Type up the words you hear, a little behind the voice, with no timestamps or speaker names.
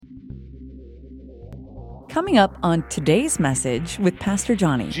Coming up on today's message with Pastor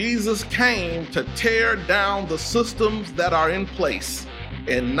Johnny. Jesus came to tear down the systems that are in place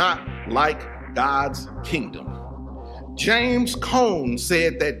and not like God's kingdom. James Cone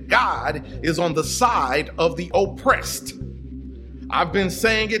said that God is on the side of the oppressed. I've been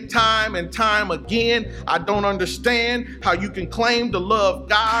saying it time and time again. I don't understand how you can claim to love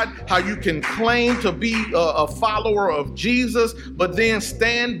God, how you can claim to be a follower of Jesus, but then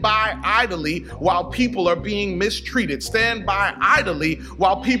stand by idly while people are being mistreated. Stand by idly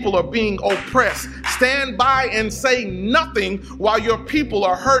while people are being oppressed. Stand by and say nothing while your people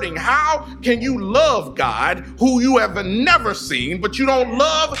are hurting. How can you love God who you have never seen, but you don't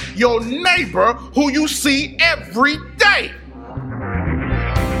love your neighbor who you see every day?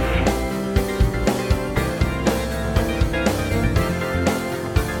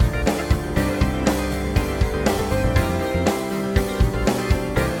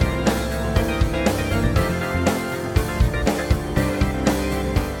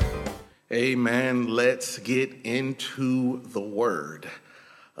 Amen. Let's get into the word.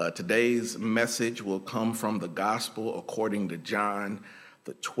 Today's message will come from the gospel according to John,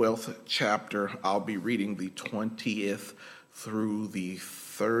 the 12th chapter. I'll be reading the 20th through the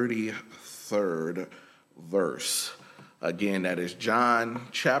 33rd verse. Again, that is John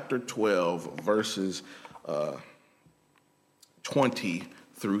chapter 12, verses 20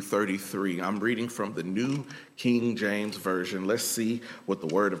 through 33. I'm reading from the New King James Version. Let's see what the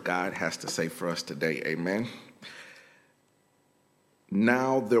Word of God has to say for us today. Amen.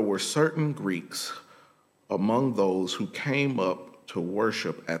 Now there were certain Greeks among those who came up to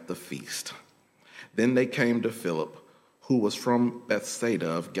worship at the feast. Then they came to Philip, who was from Bethsaida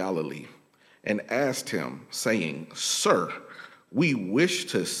of Galilee, and asked him, saying, "Sir, we wish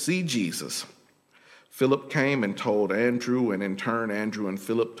to see Jesus." Philip came and told Andrew, and in turn Andrew and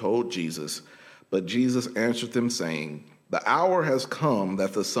Philip told Jesus. But Jesus answered them, saying, "The hour has come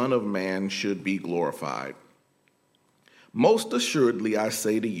that the Son of Man should be glorified. Most assuredly I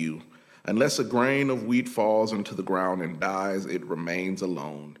say to you, unless a grain of wheat falls into the ground and dies, it remains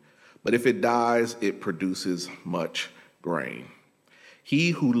alone. But if it dies, it produces much grain.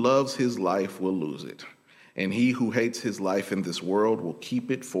 He who loves his life will lose it, and he who hates his life in this world will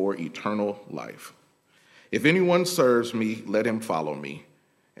keep it for eternal life. If anyone serves me, let him follow me,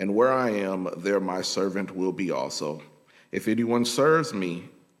 and where I am, there my servant will be also. If anyone serves me,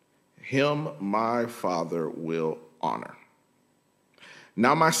 him my Father will honor.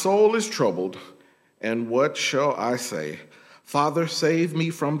 Now my soul is troubled, and what shall I say? Father, save me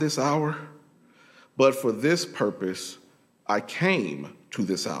from this hour. But for this purpose I came to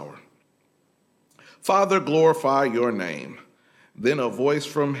this hour. Father, glorify your name." Then a voice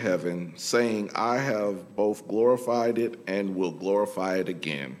from heaven saying, "I have both glorified it and will glorify it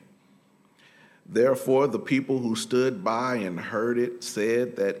again." Therefore the people who stood by and heard it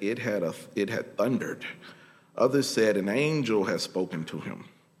said that it had thundered. Others said, "An angel has spoken to him."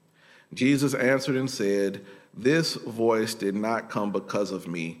 Jesus answered and said, "This voice did not come because of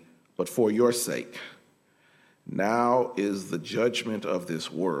me, but for your sake. Now is the judgment of this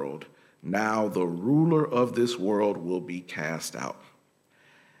world. Now the ruler of this world will be cast out.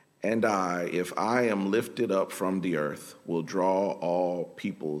 And I, if I am lifted up from the earth, will draw all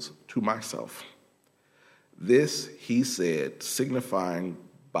peoples to myself." This he said, signifying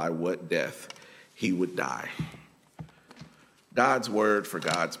by what death he would die. God's word for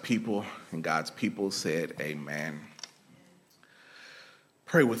God's people, and God's people said, amen.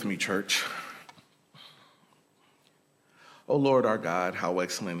 Pray with me, church. O Lord our God, how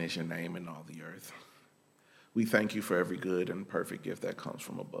excellent is your name in all the earth. We thank you for every good and perfect gift that comes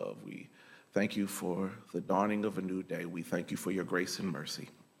from above. We thank you for the dawning of a new day. We thank you for your grace and mercy.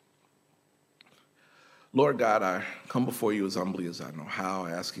 Lord God, I come before you as humbly as I know how,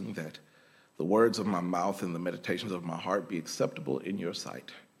 asking that the words of my mouth and the meditations of my heart be acceptable in your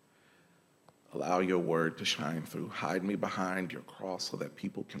sight. Allow your word to shine through. Hide me behind your cross so that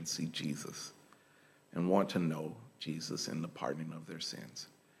people can see Jesus and want to know Jesus in the pardoning of their sins.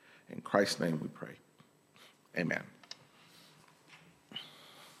 In Christ's name we pray. Amen.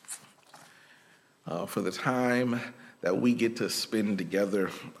 For the time that we get to spend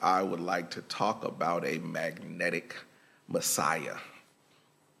together, I would like to talk about a magnetic Messiah.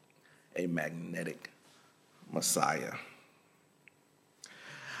 A magnetic Messiah.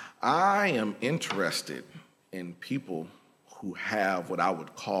 I am interested in people who have what I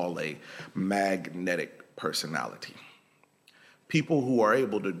would call a magnetic personality. People who are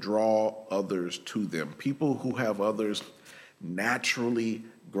able to draw others to them. People who have others naturally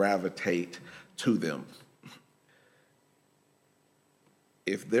gravitate to them.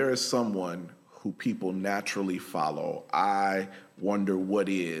 If there is someone who people naturally follow. I wonder what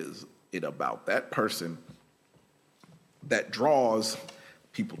is it about that person that draws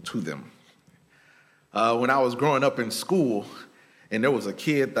people to them. When I was growing up in school and there was a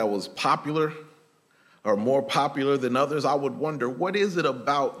kid that was popular or more popular than others, I would wonder, what is it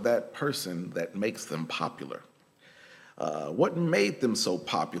about that person that makes them popular? What made them so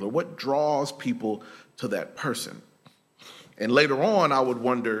popular? What draws people to that person? And later on, I would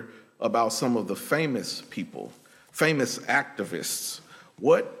wonder about some of the famous people, famous activists.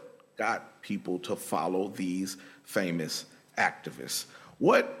 What got people to follow these famous activists?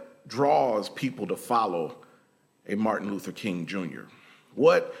 What draws people to follow a Martin Luther King Jr.?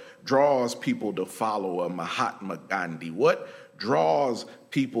 What draws people to follow a Mahatma Gandhi? What draws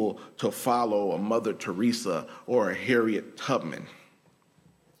people to follow a Mother Teresa or a Harriet Tubman?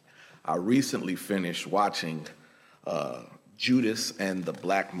 I recently finished watching Judas and the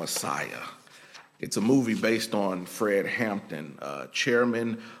Black Messiah. It's a movie based on Fred Hampton,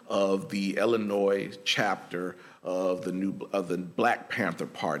 chairman of the Illinois chapter of the Black Panther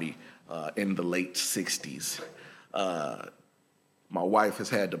Party in the late 60s. My wife has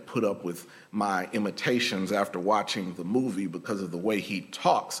had to put up with my imitations after watching the movie because of the way he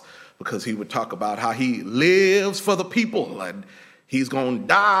talks, because he would talk about how he lives for the people and he's going to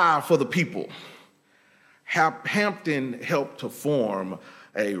die for the people. Hampton helped to form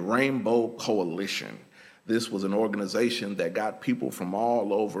a Rainbow Coalition. This was an organization that got people from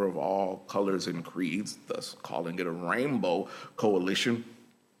all over of all colors and creeds, thus calling it a Rainbow Coalition,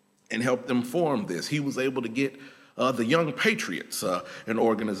 and helped them form this. He was able to get the Young Patriots, an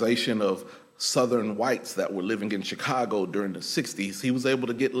organization of Southern whites that were living in Chicago during the 60s. He was able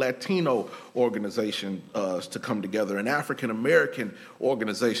to get Latino organizations to come together and African-American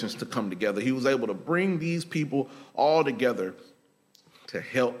organizations to come together. He was able to bring these people all together to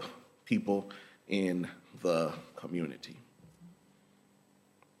help people in the community.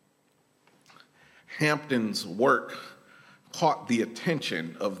 Hampton's work caught the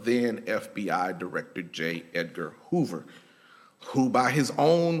attention of then FBI Director J. Edgar Hoover, who by his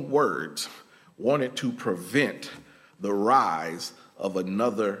own words wanted to prevent the rise of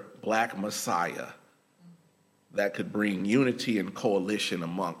another Black Messiah that could bring unity and coalition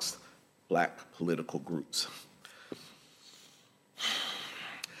amongst Black political groups.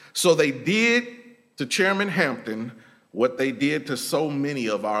 So they did to Chairman Hampton what they did to so many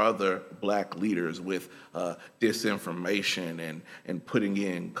of our other Black leaders with disinformation and putting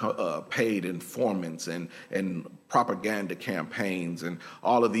in paid informants and propaganda campaigns and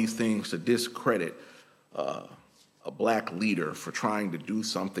all of these things to discredit a Black leader for trying to do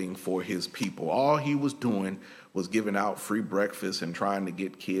something for his people. All he was doing was giving out free breakfast and trying to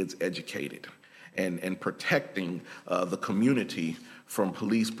get kids educated and protecting the community from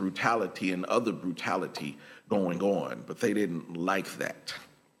police brutality and other brutality going on, but they didn't like that.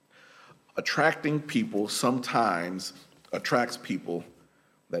 Attracting people sometimes attracts people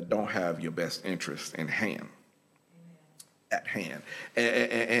that don't have your best interest at hand.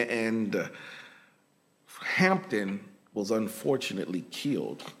 And Hampton was unfortunately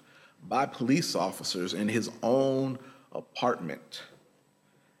killed by police officers in his own apartment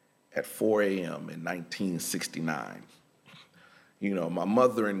at 4 a.m. in 1969. You know, my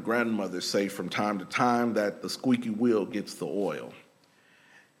mother and grandmother say from time to time that the squeaky wheel gets the oil.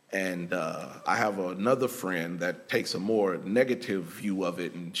 And I have another friend that takes a more negative view of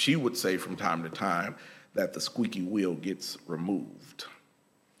it, and she would say from time to time that the squeaky wheel gets removed.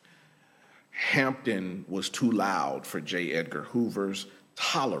 Hampton was too loud for J. Edgar Hoover's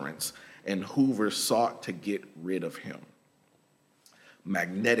tolerance, and Hoover sought to get rid of him.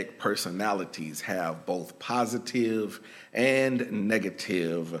 Magnetic personalities have both positive and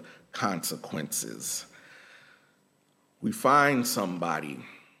negative consequences. We find somebody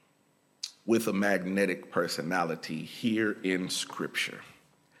with a magnetic personality here in Scripture.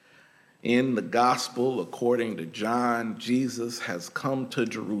 In the Gospel, according to John, Jesus has come to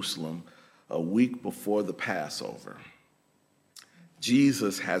Jerusalem a week before the Passover.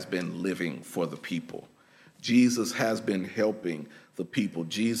 Jesus has been living for the people. Jesus has been helping the people.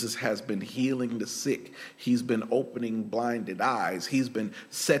 Jesus has been healing the sick. He's been opening blinded eyes. He's been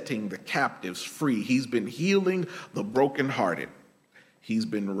setting the captives free. He's been healing the brokenhearted. He's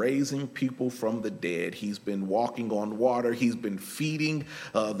been raising people from the dead. He's been walking on water. He's been feeding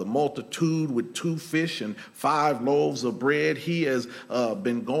the multitude with 2 fish and 5 loaves of bread. He has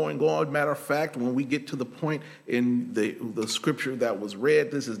been going on. Matter of fact, when we get to the point in the scripture that was read,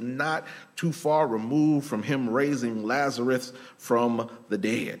 this is not too far removed from him raising Lazarus from the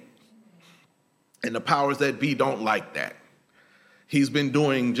dead. And the powers that be don't like that. He's been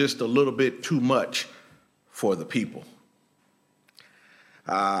doing just a little bit too much for the people.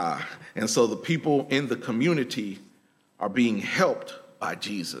 And so the people in the community are being helped by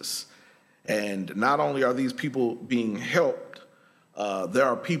Jesus. And not only are these people being helped, there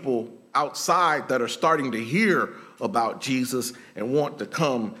are people outside that are starting to hear about Jesus and want to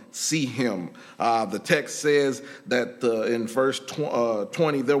come see him. The text says that in verse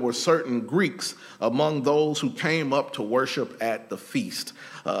 20, there were certain Greeks among those who came up to worship at the feast.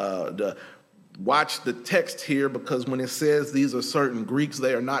 Watch the text here, because when it says these are certain Greeks,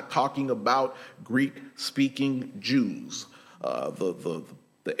 they are not talking about Greek-speaking Jews.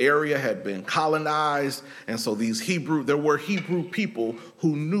 The area had been colonized, and so there were Hebrew people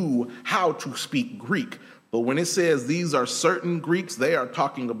who knew how to speak Greek. But when it says these are certain Greeks, they are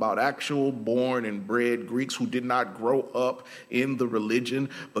talking about actual born and bred Greeks who did not grow up in the religion,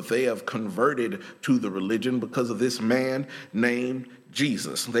 but they have converted to the religion because of this man named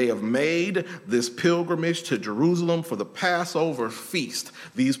Jesus. They have made this pilgrimage to Jerusalem for the Passover feast.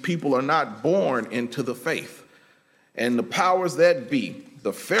 These people are not born into the faith. And the powers that be,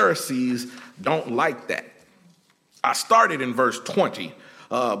 the Pharisees, don't like that. I started in verse 20.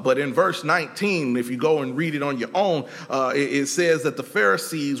 But in verse 19, if you go and read it on your own, it says that the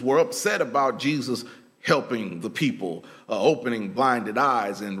Pharisees were upset about Jesus helping the people, opening blinded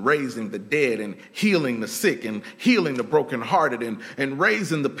eyes and raising the dead and healing the sick and healing the brokenhearted and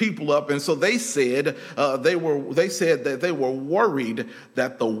raising the people up. And so they said that they were worried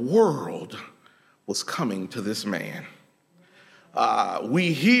that the world was coming to this man.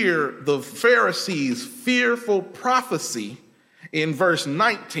 We hear the Pharisees' fearful prophecy in verse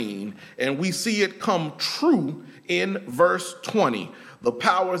 19, and we see it come true in verse 20. The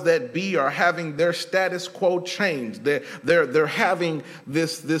powers that be are having their status quo changed. They're having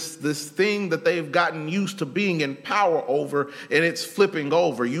this thing that they've gotten used to being in power over, and it's flipping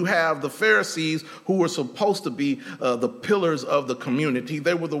over. You have the Pharisees, who were supposed to be the pillars of the community.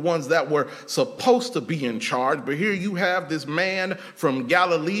 They were the ones that were supposed to be in charge. But here you have this man from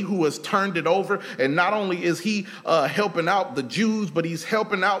Galilee who has turned it over. And not only is he helping out the Jews, but he's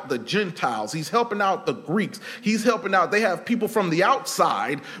helping out the Gentiles. He's helping out the Greeks. He's helping out. They have people from the outside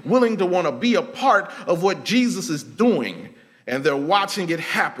willing to want to be a part of what Jesus is doing, and they're watching it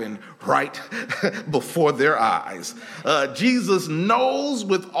happen right before their eyes. Jesus knows,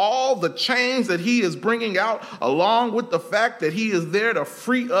 with all the change that he is bringing out, along with the fact that he is there to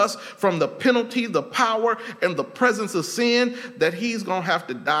free us from the penalty, the power, and the presence of sin, that he's going to have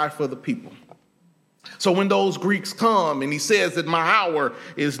to die for the people. So when those Greeks come and he says that my hour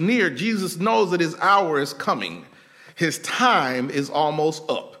is near, Jesus knows that his hour is coming. His time is almost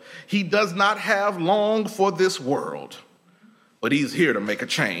up. He does not have long for this world, but he's here to make a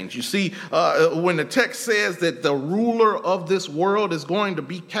change. You see, when the text says that the ruler of this world is going to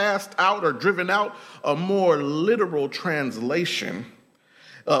be cast out or driven out, a more literal translation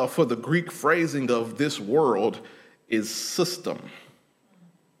for the Greek phrasing of this world is system.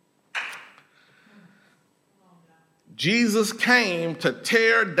 Jesus came to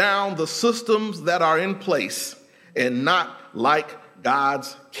tear down the systems that are in place and not like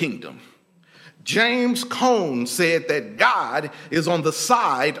God's kingdom. James Cone said that God is on the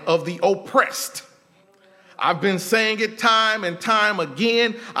side of the oppressed. I've been saying it time and time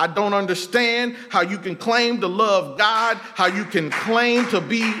again. I don't understand how you can claim to love God, how you can claim to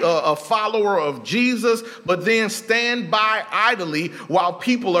be a follower of Jesus, but then stand by idly while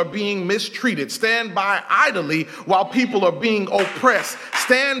people are being mistreated. Stand by idly while people are being oppressed.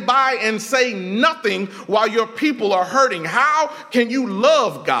 Stand by and say nothing while your people are hurting. How can you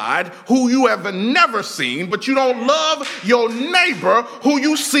love God, who you have never seen, but you don't love your neighbor who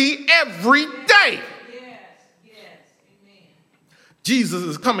you see every day? Jesus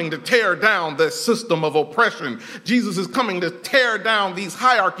is coming to tear down this system of oppression. Jesus is coming to tear down these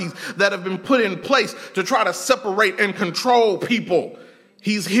hierarchies that have been put in place to try to separate and control people.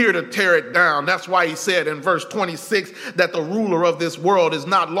 He's here to tear it down. That's why he said in verse 26 that the ruler of this world is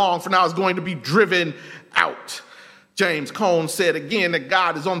not long for now, is going to be driven out. James Cone said again that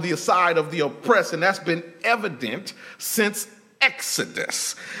God is on the side of the oppressed, and that's been evident since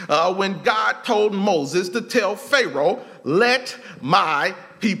Exodus, when God told Moses to tell Pharaoh, let my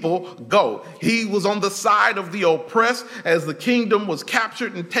people go. He was on the side of the oppressed as the kingdom was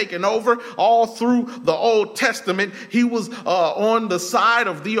captured and taken over. All through the Old Testament, he was on the side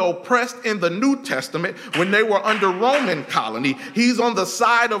of the oppressed in the New Testament when they were under Roman colony. He's on the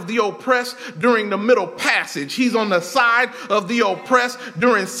side of the oppressed during the Middle Passage. He's on the side of the oppressed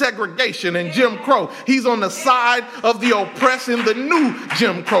during segregation and Jim Crow. He's on the side of the oppressed in the new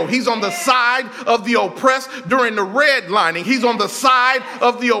Jim Crow. He's on the side of the oppressed during the redlining. He's on the side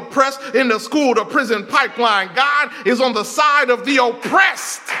of the oppressed in the school to prison pipeline. God is on the side of the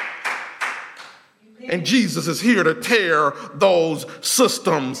oppressed. And Jesus is here to tear those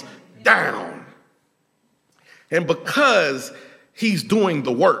systems down. And because he's doing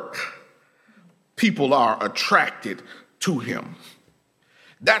the work, people are attracted to him.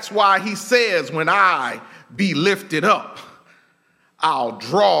 That's why he says, when I be lifted up, I'll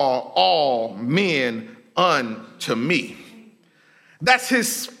draw all men unto me. That's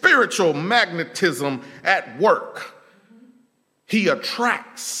his spiritual magnetism at work. He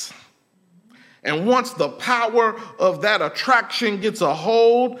attracts. And once the power of that attraction gets a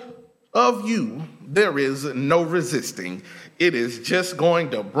hold of you, there is no resisting. It is just going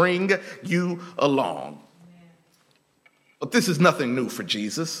to bring you along. But this is nothing new for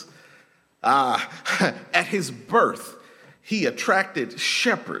Jesus. At his birth, he attracted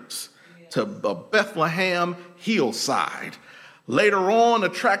shepherds to Bethlehem hillside. Later on,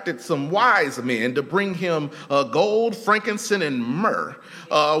 attracted some wise men to bring him gold, frankincense, and myrrh.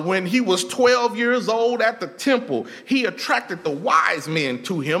 When he was 12 years old at the temple, he attracted the wise men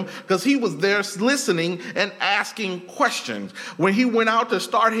to him because he was there listening and asking questions. When he went out to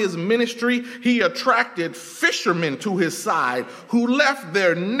start his ministry, he attracted fishermen to his side who left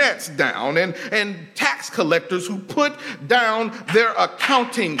their nets down and tax collectors who put down their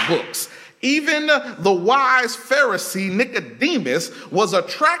accounting books. Even the wise Pharisee Nicodemus was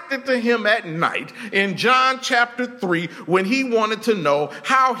attracted to him at night in John chapter 3 when he wanted to know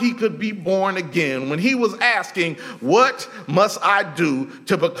how he could be born again, when he was asking, what must I do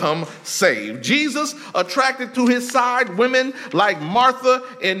to become saved? Jesus attracted to his side women like Martha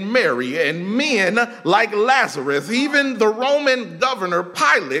and Mary and men like Lazarus. Even the Roman governor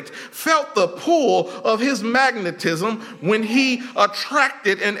Pilate felt the pull of his magnetism when he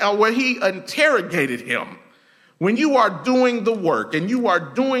attracted and when he interrogated him. When you are doing the work and you are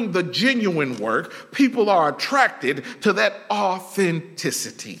doing the genuine work, people are attracted to that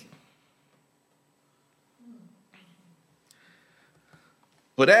authenticity.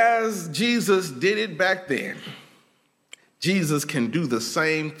 But as Jesus did it back then, Jesus can do the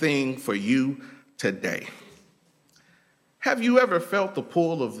same thing for you today. Have you ever felt the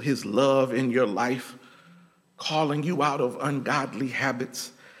pull of his love in your life, calling you out of ungodly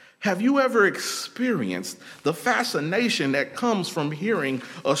habits? Have you ever experienced the fascination that comes from hearing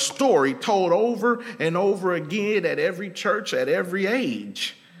a story told over and over again at every church, at every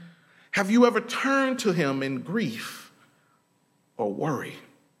age? Have you ever turned to him in grief or worry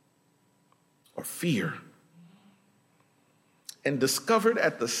or fear and discovered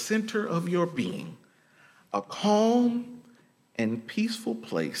at the center of your being a calm and peaceful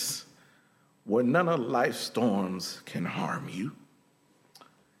place where none of life's storms can harm you?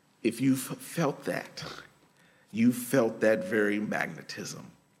 If you've felt that, you felt that very magnetism.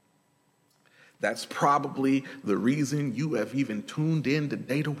 That's probably the reason you have even tuned in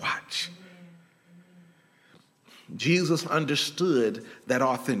today to watch. Jesus understood that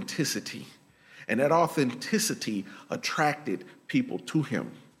authenticity, and that authenticity attracted people to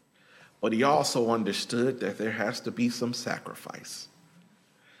him. But he also understood that there has to be some sacrifice.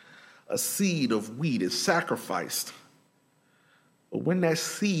 A seed of wheat is sacrificed. But when that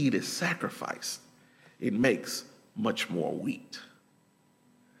seed is sacrificed, it makes much more wheat.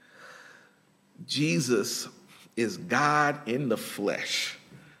 Jesus is God in the flesh,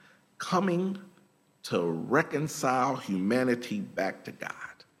 coming to reconcile humanity back to God.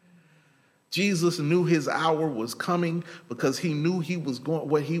 Jesus knew his hour was coming because he knew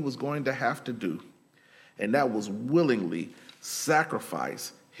what he was going to have to do, and that was willingly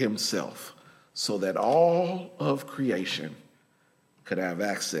sacrifice himself so that all of creation could have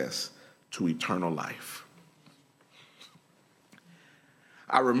access to eternal life.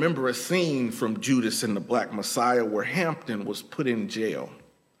 I remember a scene from Judas and the Black Messiah where Hampton was put in jail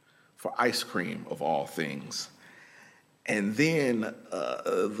for ice cream, of all things. And then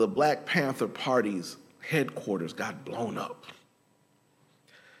the Black Panther Party's headquarters got blown up.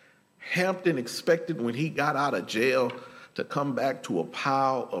 Hampton expected when he got out of jail to come back to a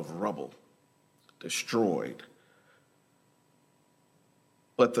pile of rubble, destroyed.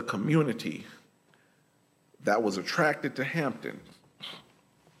 But the community that was attracted to Hampton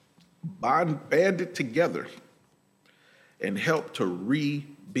banded together and helped to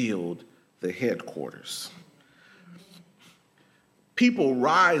rebuild the headquarters. People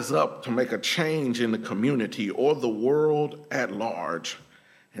rise up to make a change in the community or the world at large,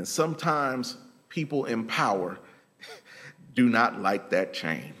 and sometimes people in power do not like that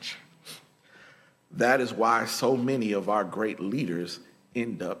change. That is why so many of our great leaders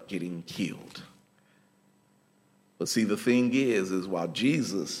end up getting killed. But see, the thing is while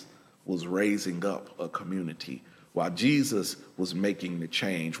Jesus was raising up a community, while Jesus was making the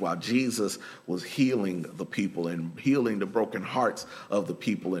change, while Jesus was healing the people and healing the broken hearts of the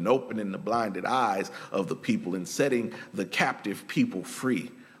people and opening the blinded eyes of the people and setting the captive people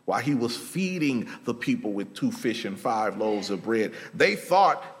free, while he was feeding the people with 2 fish and 5 loaves of bread, they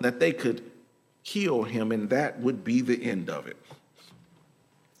thought that they could kill him and that would be the end of it.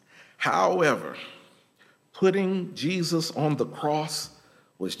 However, putting Jesus on the cross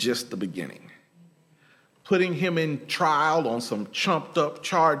was just the beginning. Putting him in trial on some trumped up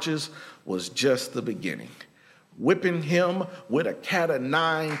charges was just the beginning. Whipping him with a cat of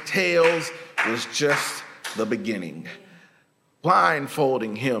 9 tails was just the beginning.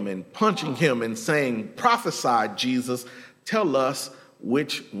 Blindfolding him and punching him and saying, "Prophesy, Jesus, tell us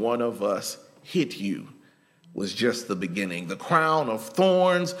which one of us hit you," was just the beginning. The crown of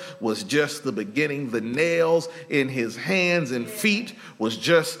thorns was just the beginning. The nails in his hands and feet was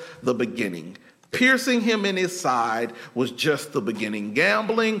just the beginning. Piercing him in his side was just the beginning.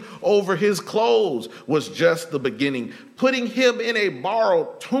 Gambling over his clothes was just the beginning. Putting him in a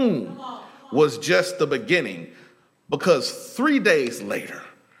borrowed tomb was just the beginning. Because 3 days later,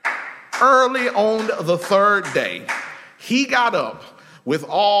 early on the 3rd day, he got up with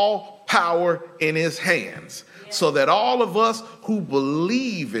all power in his hands, so that all of us who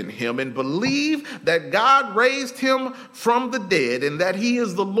believe in him and believe that God raised him from the dead and that he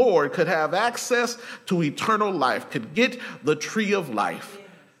is the Lord could have access to eternal life, could get the tree of life,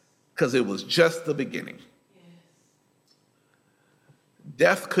 because it was just the beginning.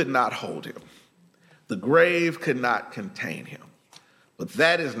 Death could not hold him. The grave could not contain him. But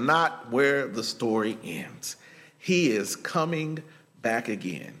that is not where the story ends. He is coming back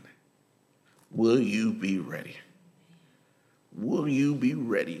again. Will you be ready? Will you be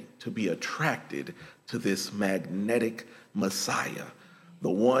ready to be attracted to this magnetic Messiah, the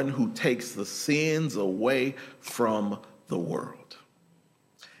one who takes the sins away from the world?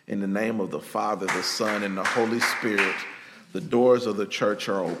 In the name of the Father, the Son, and the Holy Spirit, the doors of the church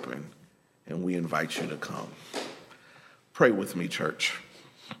are open, and we invite you to come. Pray with me, church.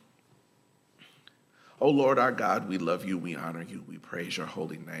 Oh, Lord our God, we love you, we honor you, we praise your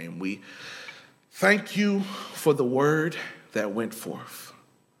holy name. We thank you for the word that went forth.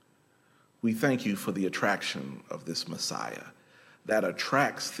 We thank you for the attraction of this Messiah that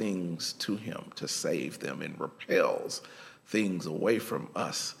attracts things to him to save them and repels things away from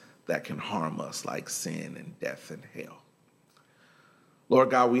us that can harm us, like sin and death and hell. Lord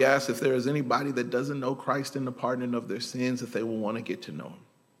God, we ask if there is anybody that doesn't know Christ in the pardon of their sins, that they will want to get to know him.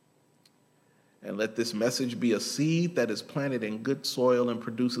 And let this message be a seed that is planted in good soil and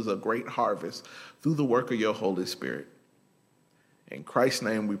produces a great harvest through the work of your Holy Spirit. In Christ's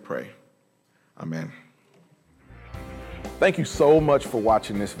name we pray. Amen. Thank you so much for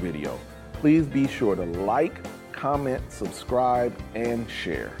watching this video. Please be sure to like, comment, subscribe, and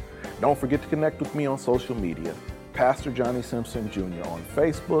share. Don't forget to connect with me on social media. Pastor Johnny Simpson Jr. on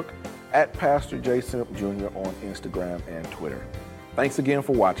Facebook, at Pastor J. Simp Jr. on Instagram and Twitter. Thanks again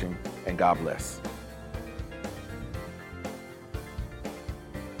for watching, and God bless.